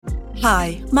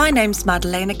Hi, my name's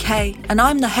Madalena Kay, and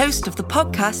I'm the host of the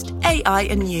podcast AI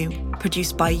and You,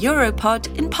 produced by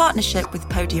Europod in partnership with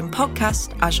Podium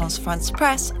Podcast, Agence France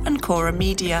Presse, and Cora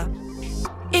Media.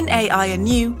 In AI and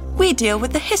You, we deal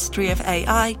with the history of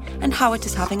AI and how it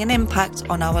is having an impact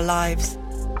on our lives.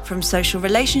 From social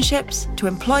relationships to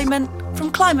employment,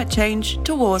 from climate change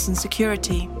to wars and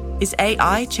security. Is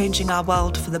AI changing our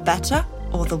world for the better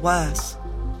or the worse?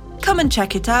 Come and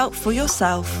check it out for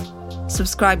yourself.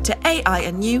 Subscribe to AI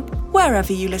and You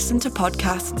wherever you listen to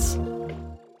podcasts.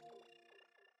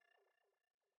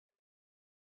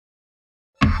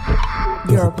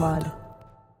 Europod.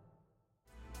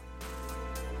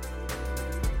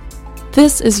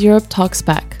 This is Europe Talks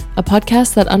Back, a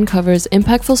podcast that uncovers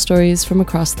impactful stories from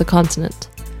across the continent.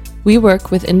 We work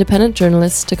with independent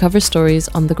journalists to cover stories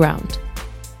on the ground.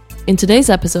 In today's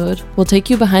episode, we'll take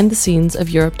you behind the scenes of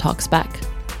Europe Talks Back.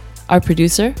 Our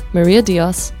producer, Maria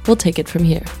Diaz, will take it from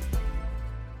here.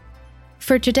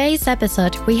 For today's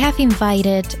episode, we have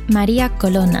invited Maria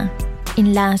Colonna.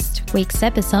 In last week's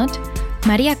episode,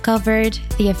 Maria covered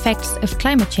the effects of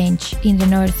climate change in the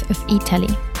north of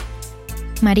Italy.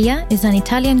 Maria is an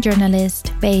Italian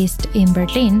journalist based in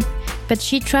Berlin, but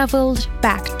she traveled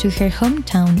back to her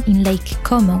hometown in Lake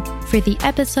Como for the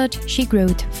episode she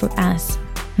wrote for us.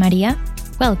 Maria,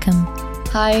 welcome.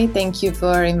 Hi, thank you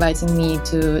for inviting me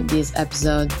to this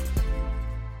episode.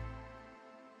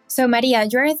 So Maria,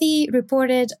 you're the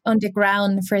reporter on the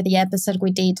ground for the episode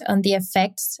we did on the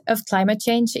effects of climate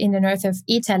change in the north of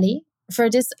Italy. For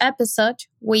this episode,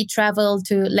 we traveled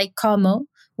to Lake Como,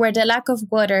 where the lack of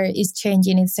water is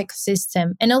changing its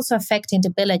ecosystem and also affecting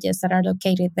the villages that are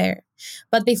located there.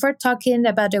 But before talking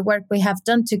about the work we have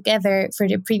done together for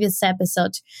the previous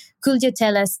episode, could you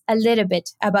tell us a little bit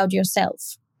about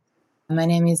yourself? My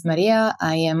name is Maria.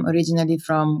 I am originally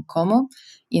from Como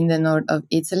in the north of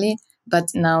Italy, but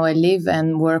now I live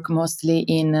and work mostly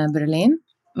in Berlin.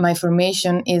 My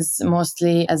formation is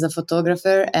mostly as a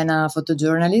photographer and a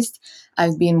photojournalist.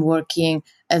 I've been working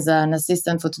as an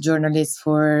assistant photojournalist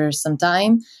for some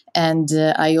time, and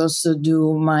I also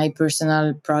do my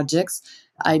personal projects.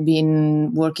 I've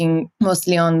been working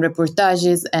mostly on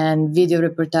reportages and video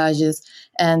reportages,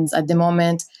 and at the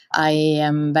moment I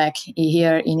am back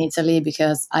here in Italy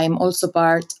because I'm also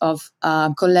part of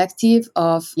a collective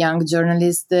of young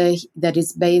journalists that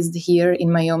is based here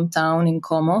in my hometown in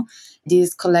Como.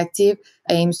 This collective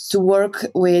aims to work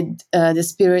with the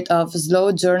spirit of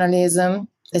slow journalism,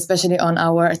 especially on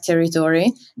our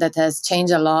territory that has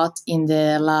changed a lot in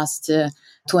the last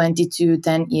 20 to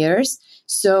 10 years.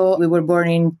 So we were born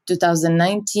in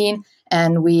 2019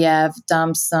 and we have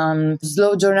done some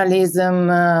slow journalism,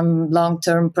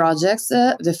 long-term projects.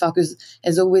 The focus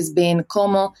has always been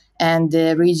Como and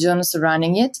the region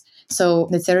surrounding it. So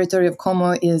the territory of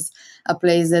Como is a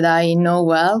place that I know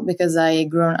well because I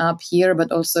grown up here,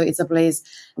 but also it's a place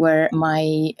where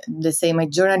my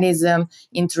journalism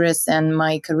interests and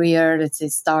my career,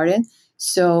 started.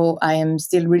 So I am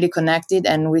still really connected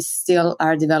and we still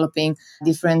are developing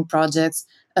different projects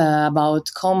about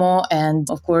Como. And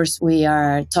of course, we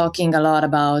are talking a lot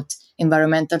about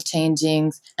environmental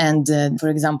changing and, for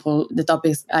example, the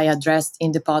topics I addressed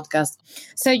in the podcast.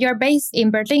 So you're based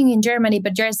in Berlin in Germany,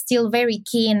 but you're still very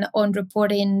keen on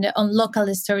reporting on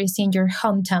local stories in your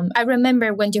hometown. I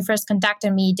remember when you first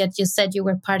contacted me that you said you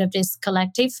were part of this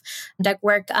collective that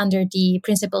work under the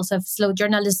principles of slow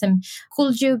journalism.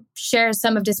 Could you share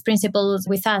some of these principles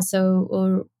with us?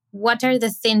 Or what are the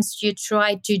things you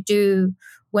try to do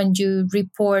when you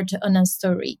report on a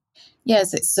story?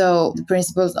 Yes, so the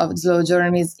principles of slow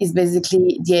journalism is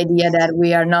basically the idea that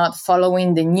we are not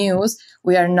following the news.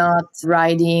 We are not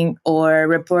writing or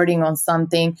reporting on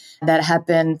something that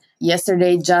happened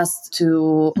yesterday just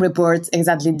to report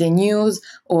exactly the news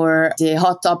or the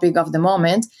hot topic of the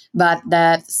moment, but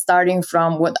that starting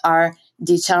from what are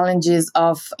the challenges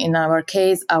of, in our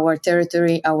case, our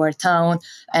territory, our town,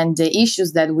 and the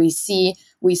issues that we see,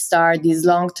 we start these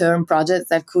long-term projects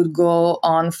that could go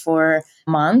on for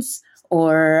months.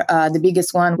 Or the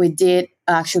biggest one we did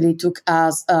actually took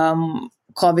us,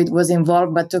 COVID was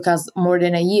involved, but took us more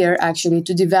than a year actually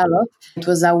to develop. It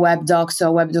was a web doc, so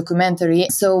a web documentary.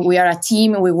 So we are a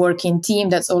team, we work in team.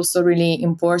 That's also really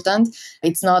important.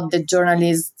 It's not the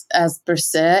journalist as per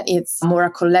se, it's more a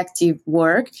collective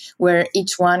work where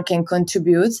each one can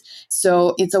contribute.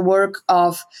 So it's a work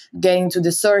of getting to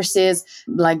the sources,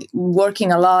 like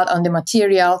working a lot on the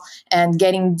material and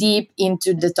getting deep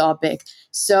into the topic.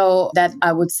 So that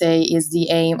I would say is the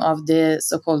aim of the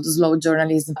so-called slow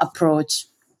journalism approach.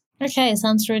 Okay,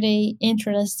 sounds really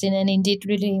interesting and indeed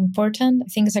really important. I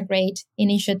think it's a great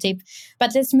initiative.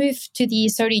 But let's move to the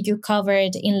story you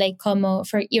covered in Lake Como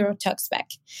for Euro Talks Back.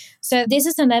 So this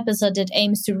is an episode that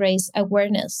aims to raise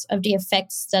awareness of the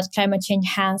effects that climate change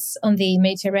has on the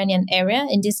Mediterranean area.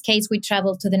 In this case, we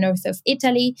traveled to the north of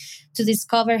Italy to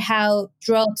discover how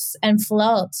droughts and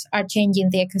floods are changing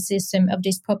the ecosystem of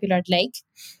this popular lake.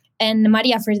 And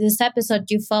Maria, for this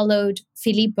episode, you followed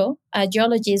Filippo, a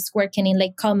geologist working in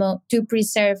Lake Como to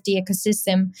preserve the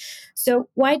ecosystem. So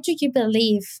why do you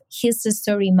believe his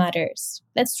story matters?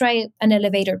 Let's try an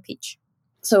elevator pitch.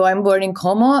 So I'm born in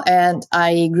Como and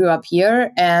I grew up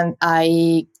here, and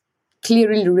I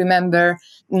clearly remember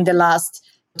in the last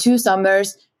 2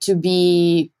 summers to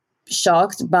be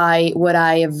shocked by what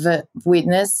I have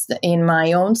witnessed in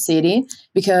my own city,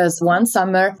 because one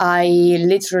summer I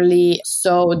literally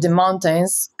saw the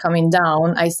mountains coming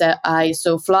down. I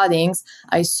saw floodings.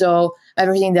 I saw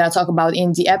everything that I talk about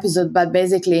in the episode, but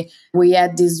basically we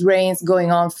had these rains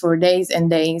going on for days and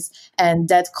days, and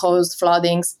that caused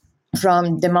floodings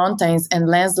from the mountains and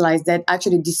landslides that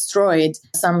actually destroyed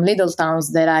some little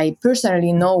towns that I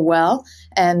personally know well,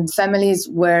 and families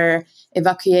were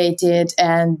evacuated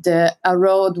and a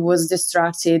road was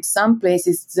destructed. Some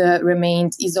places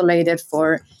remained isolated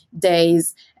for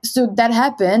days. So that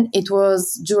happened. It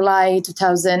was July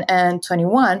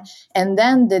 2021. And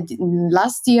then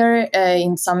last year,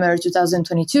 in summer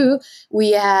 2022,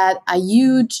 we had a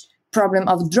huge problem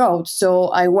of drought. So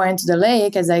I went to the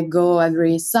lake, as I go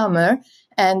every summer,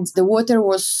 and the water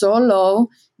was so low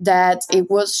that it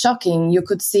was shocking. You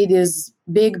could see these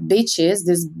big beaches,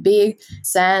 these big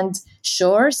sand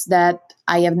shores that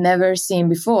I have never seen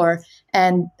before.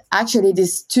 And actually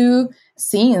these two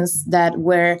scenes that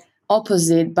were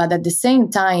opposite, but at the same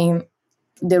time,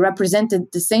 they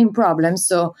represented the same problem.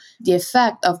 So the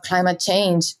effect of climate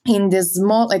change in this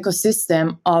small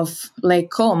ecosystem of Lake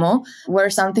Como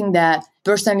were something that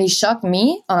personally shocked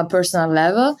me on a personal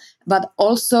level, but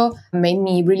also made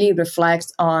me really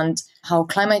reflect on how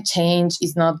climate change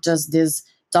is not just this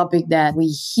topic that we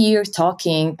hear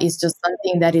talking. It's just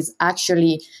something that is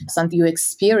actually something you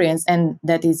experience and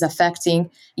that is affecting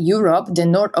Europe, the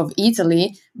north of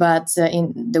Italy, but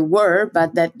in the world,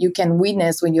 but that you can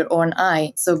witness with your own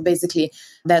eye. So basically,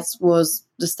 that was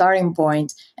the starting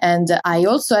point. And I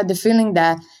also had the feeling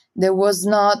that there was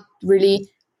not really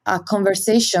a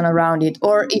conversation around it,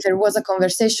 or if there was a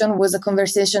conversation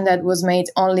that was made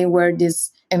only where these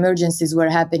emergencies were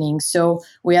happening. So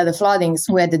we had the floodings,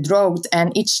 we had the drought,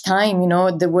 and each time,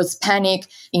 there was panic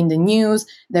in the news,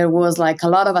 there was like a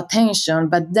lot of attention,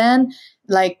 but then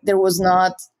there was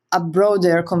not a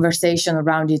broader conversation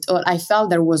around it, or I felt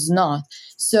there was not.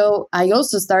 So I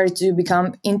also started to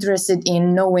become interested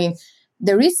in knowing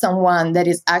there is someone that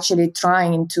is actually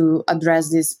trying to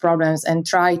address these problems and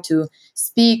try to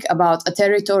speak about a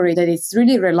territory that is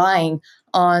really relying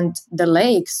on the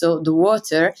lake, so the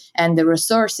water and the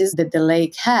resources that the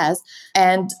lake has,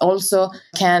 and also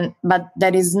but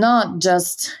that is not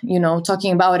just,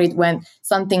 talking about it when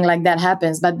something like that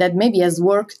happens, but that maybe has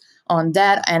worked on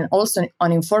that and also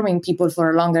on informing people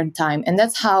for a longer time. And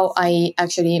that's how I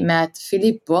actually met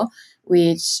Filippo,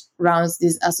 which runs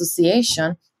this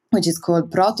association, which is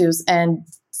called Proteus. And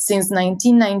since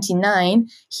 1999,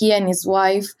 he and his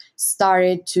wife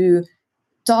started to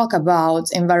talk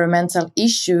about environmental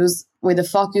issues with a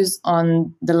focus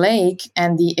on the lake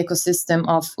and the ecosystem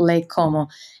of Lake Como.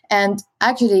 And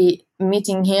actually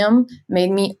meeting him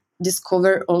made me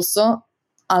discover also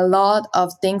a lot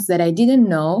of things that I didn't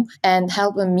know, and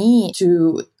helped me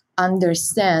to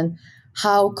understand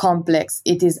how complex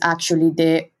it is actually,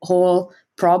 the whole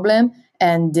problem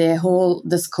and the whole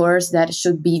discourse that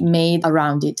should be made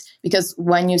around it. Because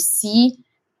when you see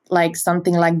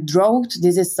something like drought,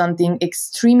 this is something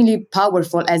extremely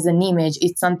powerful as an image.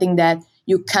 It's something that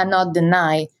you cannot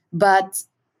deny, but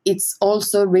it's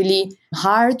also really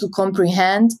hard to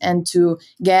comprehend and to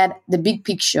get the big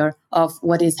picture of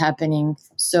what is happening.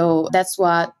 So that's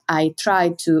what I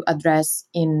tried to address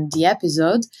in the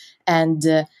episode. And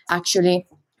actually,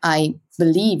 I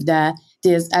believe that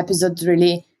this episode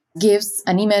really gives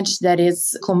an image that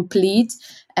is complete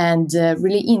and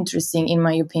really interesting, in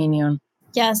my opinion.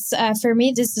 Yes, for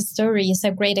me, this story is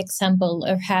a great example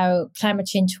of how climate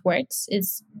change works.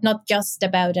 It's not just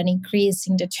about an increase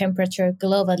in the temperature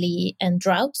globally and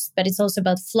droughts, but it's also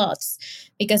about floods.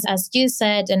 Because as you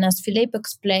said, and as Filippo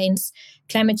explains,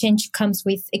 climate change comes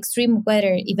with extreme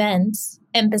weather events.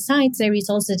 And besides, there is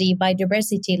also the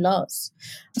biodiversity loss.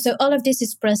 So all of this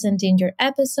is present in your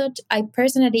episode. I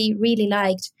personally really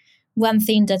liked one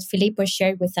thing that Filippo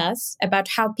shared with us about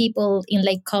how people in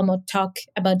Lake Como talk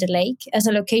about the lake as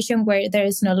a location where there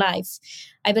is no life.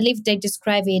 I believe they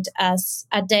describe it as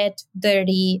a dead,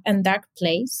 dirty, and dark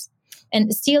place.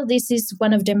 And still, this is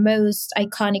one of the most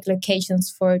iconic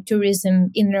locations for tourism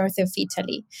in north of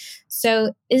Italy.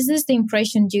 So is this the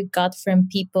impression you got from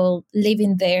people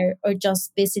living there or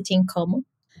just visiting Como?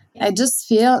 I just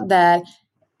feel that,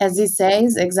 as he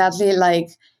says, exactly like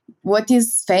what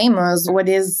is famous, what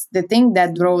is the thing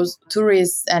that draws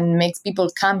tourists and makes people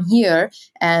come here,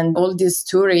 and all these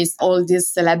tourists, all these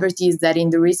celebrities that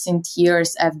in the recent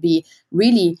years have been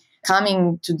really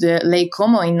coming to the Lake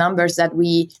Como in numbers that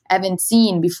we haven't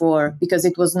seen before, because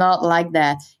it was not like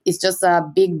that. It's just a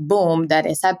big boom that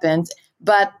has happened.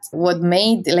 But what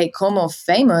made Lake Como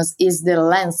famous is the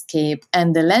landscape,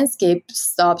 and the landscape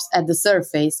stops at the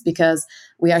surface, because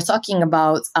we are talking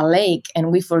about a lake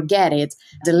and we forget it.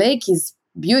 The lake is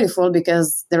beautiful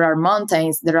because there are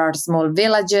mountains, there are small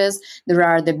villages, there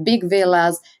are the big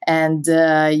villas, and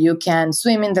you can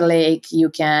swim in the lake,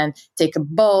 you can take a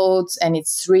boat, and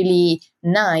it's really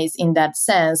nice in that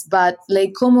sense. But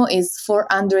Lake Como is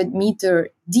 400 meters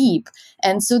deep,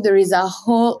 and so there is a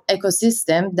whole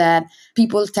ecosystem that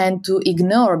people tend to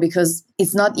ignore, because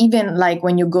it's not even like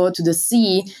when you go to the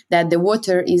sea that the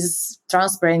water is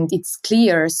transparent, it's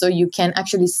clear, so you can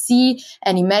actually see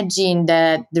and imagine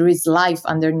that there is life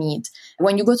underneath.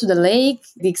 When you go to the lake,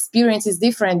 the experience is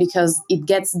different because it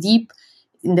gets deep.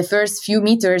 In the first few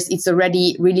meters, it's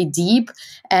already really deep,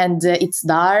 and it's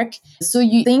dark. So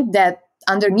you think that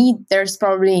underneath there's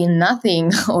probably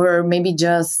nothing, or maybe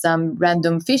just some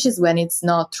random fishes, when it's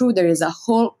not true. There is a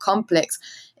whole complex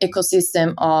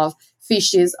ecosystem of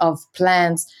fishes, of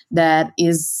plants that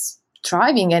is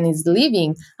thriving and is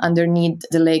living underneath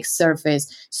the lake surface.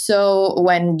 So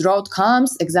when drought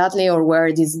comes, exactly, or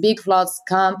where these big floods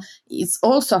come, it's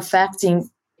also affecting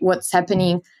what's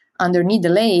happening underneath the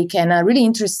lake. And a really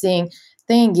interesting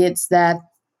thing is that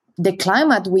the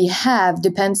climate we have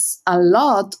depends a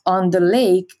lot on the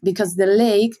lake, because the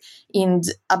lake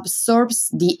absorbs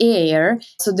the air.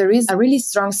 So there is a really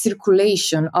strong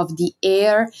circulation of the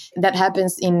air that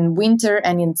happens in winter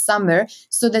and in summer.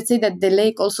 So let's say that the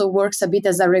lake also works a bit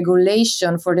as a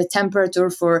regulation for the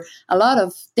temperature, for a lot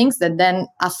of things that then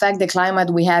affect the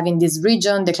climate we have in this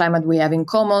region, the climate we have in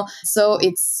Como. So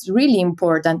it's really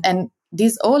important. And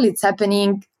this all is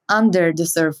happening under the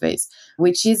surface,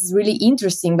 which is really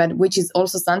interesting, but which is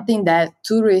also something that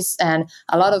tourists and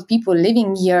a lot of people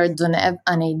living here don't have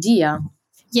an idea.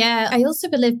 Yeah, I also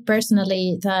believe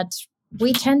personally that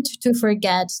we tend to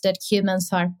forget that humans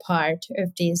are part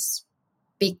of this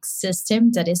big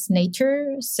system that is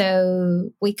nature. So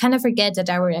we kind of forget that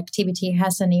our activity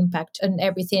has an impact on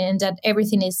everything and that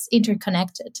everything is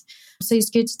interconnected. So it's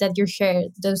good that you share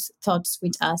those thoughts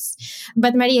with us.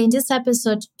 But Maria, in this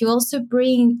episode, you also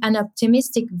bring an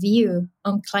optimistic view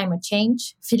on climate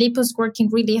change. Filippo's working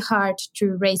really hard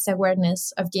to raise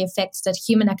awareness of the effects that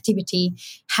human activity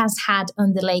has had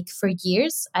on the lake for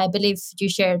years. I believe you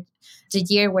shared the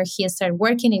year where he started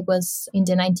working. It was in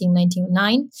the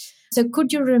 1999. So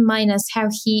could you remind us how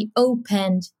he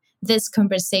opened this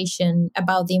conversation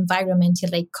about the environment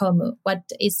in Lake Como? What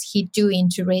is he doing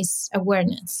to raise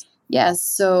awareness? Yes,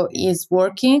 so he's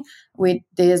working with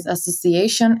this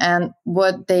association, and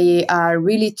what they are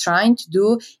really trying to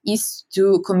do is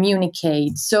to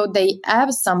communicate. So they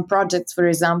have some projects, for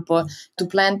example, to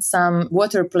plant some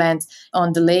water plants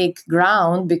on the lake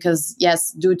ground, because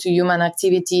yes, due to human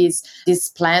activities, these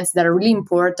plants that are really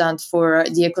important for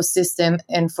the ecosystem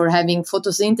and for having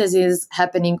photosynthesis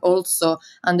happening also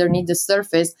underneath the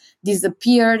surface,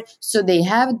 disappeared. So they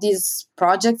have these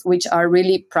projects which are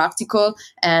really practical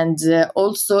and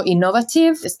also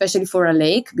innovative, especially for a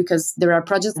lake, because there are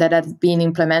projects that have been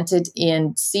implemented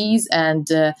in seas and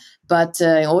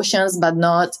oceans, but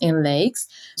not in lakes.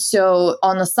 So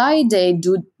on a side, they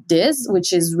do this,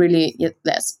 which is really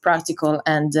less practical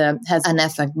and has an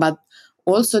effect. But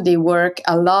also they work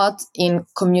a lot in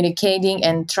communicating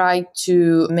and try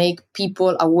to make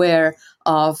people aware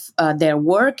of their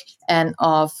work and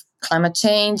of climate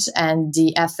change and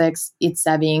the effects it's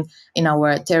having in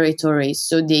our territory.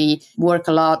 So they work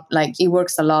a lot, like he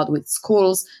works a lot with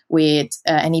schools,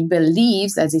 and he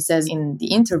believes, as he says in the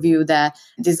interview, that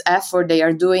this effort they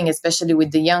are doing, especially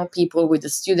with the young people, with the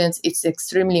students, it's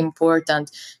extremely important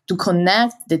to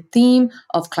connect the theme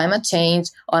of climate change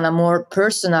on a more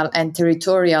personal and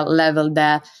territorial level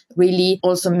that really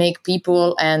also make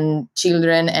people and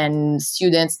children and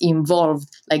students involved.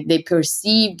 Like they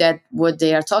perceive that what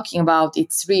they are talking talking about,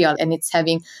 it's real and it's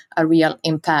having a real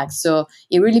impact. So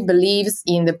he really believes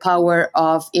in the power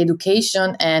of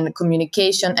education and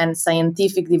communication and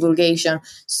scientific divulgation.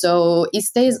 So he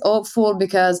stays hopeful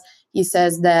because he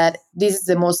says that this is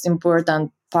the most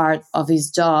important part of his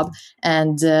job.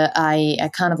 And I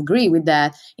kind of agree with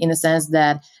that, in the sense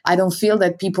that I don't feel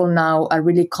that people now are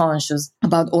really conscious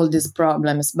about all these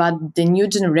problems. But the new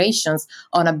generations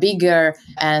on a bigger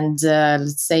and,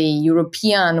 let's say,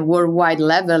 European, worldwide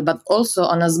level, but also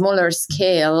on a smaller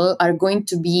scale, are going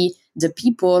to be the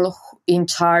people in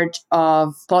charge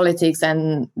of politics,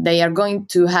 and they are going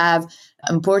to have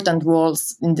important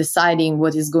roles in deciding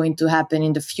what is going to happen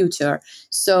in the future.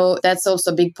 So that's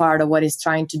also a big part of what he's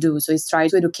trying to do. So he's trying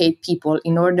to educate people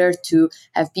in order to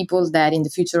have people that in the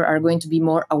future are going to be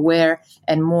more aware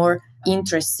and more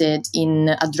interested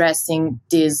in addressing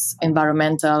these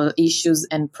environmental issues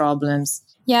and problems.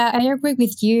 Yeah, I agree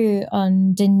with you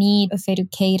on the need of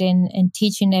educating and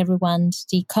teaching everyone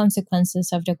the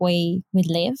consequences of the way we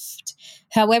lived.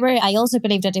 However, I also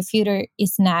believe that the future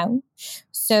is now.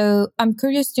 So I'm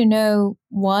curious to know,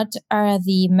 what are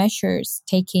the measures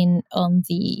taken on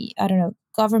the,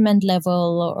 government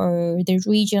level or the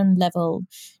region level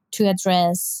to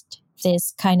address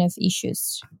this kind of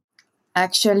issues?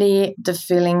 Actually, the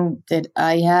feeling that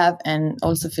I have, and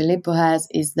also Filippo has,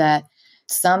 is that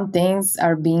some things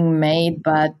are being made,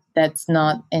 but that's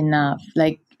not enough,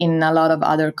 like in a lot of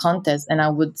other contexts. And I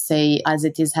would say, as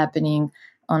it is happening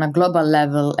on a global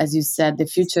level, as you said, the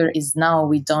future is now.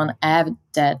 We don't have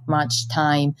that much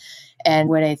time. And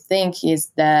what I think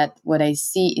is that, what I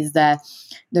see is that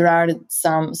there are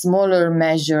some smaller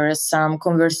measures, some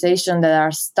conversations that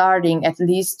are starting at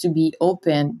least to be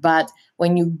open. But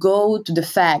when you go to the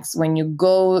facts, when you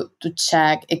go to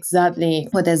check exactly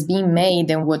what has been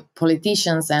made and what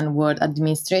politicians and what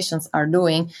administrations are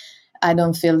doing, I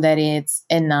don't feel that it's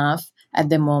enough at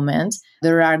the moment.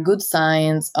 There are good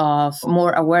signs of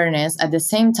more awareness at the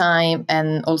same time.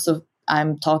 And also,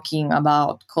 I'm talking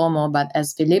about Como, but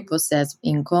as Filippo says,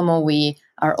 in Como, we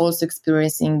are also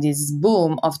experiencing this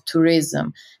boom of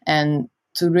tourism, and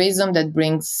tourism that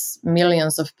brings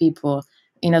millions of people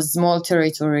in a small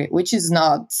territory, which is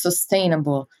not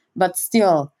sustainable. But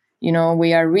still,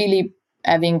 we are really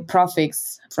having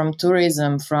profits from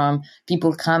tourism, from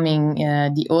people coming,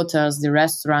 the hotels, the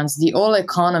restaurants. The whole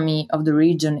economy of the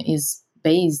region is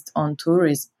based on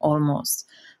tourism almost.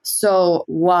 So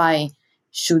why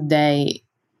should they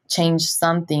change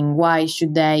something? Why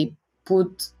should they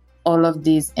put all of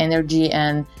this energy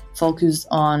and focus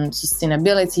on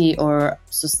sustainability or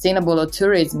sustainable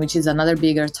tourism, which is another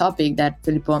bigger topic that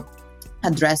Filippo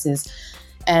addresses?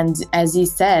 And as he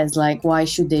says, why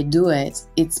should they do it?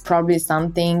 It's probably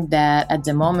something that at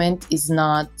the moment is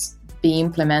not being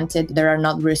implemented. There are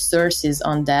not resources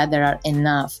on that. There are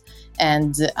enough.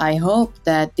 And I hope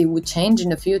that it would change in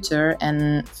the future.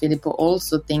 And Filippo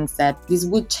also thinks that this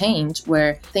would change,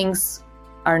 where things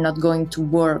are not going to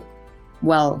work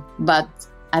well. But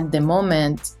at the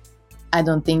moment, I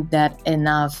don't think that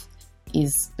enough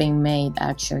is being made,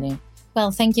 actually.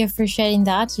 Well, thank you for sharing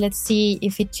that. Let's see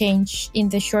if it changes in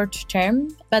the short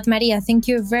term. But Maria, thank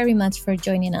you very much for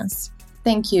joining us.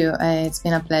 Thank you. It's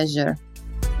been a pleasure.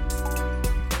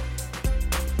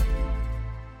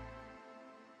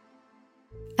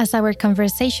 As our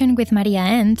conversation with Maria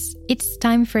ends, it's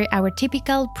time for our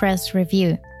typical press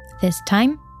review. This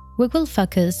time, we will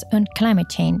focus on climate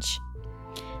change.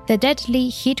 The deadly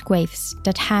heat waves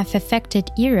that have affected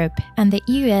Europe and the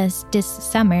US this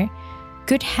summer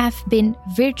could have been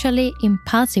virtually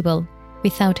impossible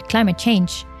without climate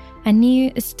change, a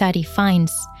new study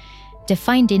finds. The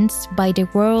findings by the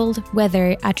World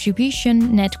Weather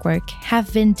Attribution Network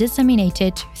have been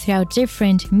disseminated throughout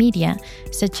different media,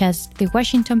 such as The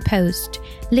Washington Post,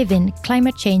 leaving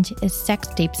climate change as sex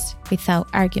tips without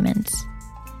arguments.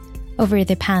 Over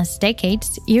the past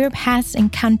decades, Europe has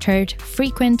encountered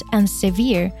frequent and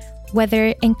severe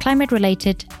weather and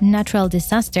climate-related natural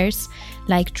disasters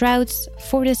like droughts,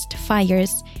 forest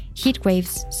fires, heat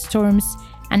waves, storms,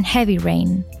 and heavy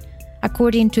rain.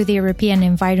 According to the European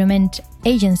Environment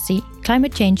Agency,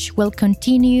 climate change will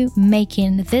continue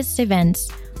making these events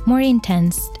more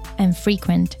intense and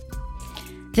frequent.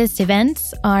 These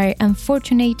events are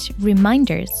unfortunate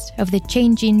reminders of the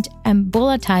changing and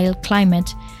volatile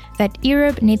climate that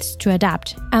Europe needs to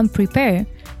adapt and prepare,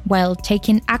 while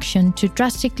taking action to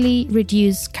drastically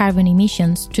reduce carbon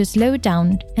emissions to slow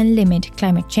down and limit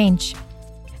climate change.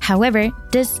 However,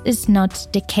 this is not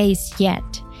the case yet,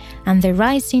 and the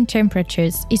rise in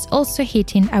temperatures is also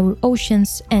hitting our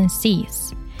oceans and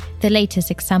seas. The latest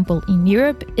example in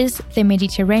Europe is the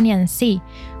Mediterranean Sea,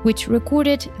 which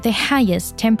recorded the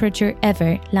highest temperature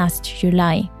ever last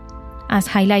July. As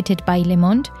highlighted by Le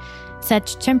Monde,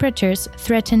 such temperatures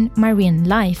threaten marine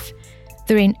life.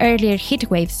 During earlier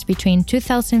heatwaves between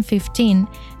 2015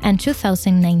 and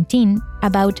 2019,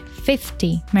 about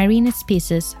 50 marine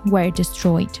species were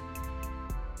destroyed.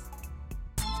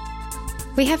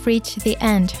 We have reached the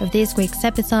end of this week's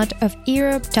episode of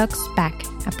Europe Talks Back,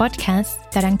 a podcast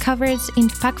that uncovers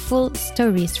impactful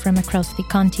stories from across the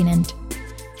continent.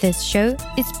 This show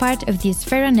is part of the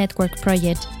Esfera Network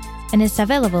project and is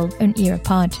available on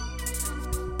Europod.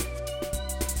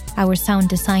 Our sound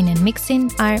design and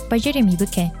mixing are by Jeremy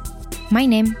Bouquet. My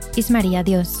name is Maria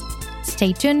Dios.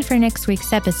 Stay tuned for next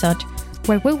week's episode,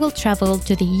 where we will travel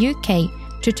to the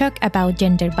UK to talk about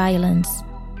gender violence.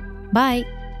 Bye!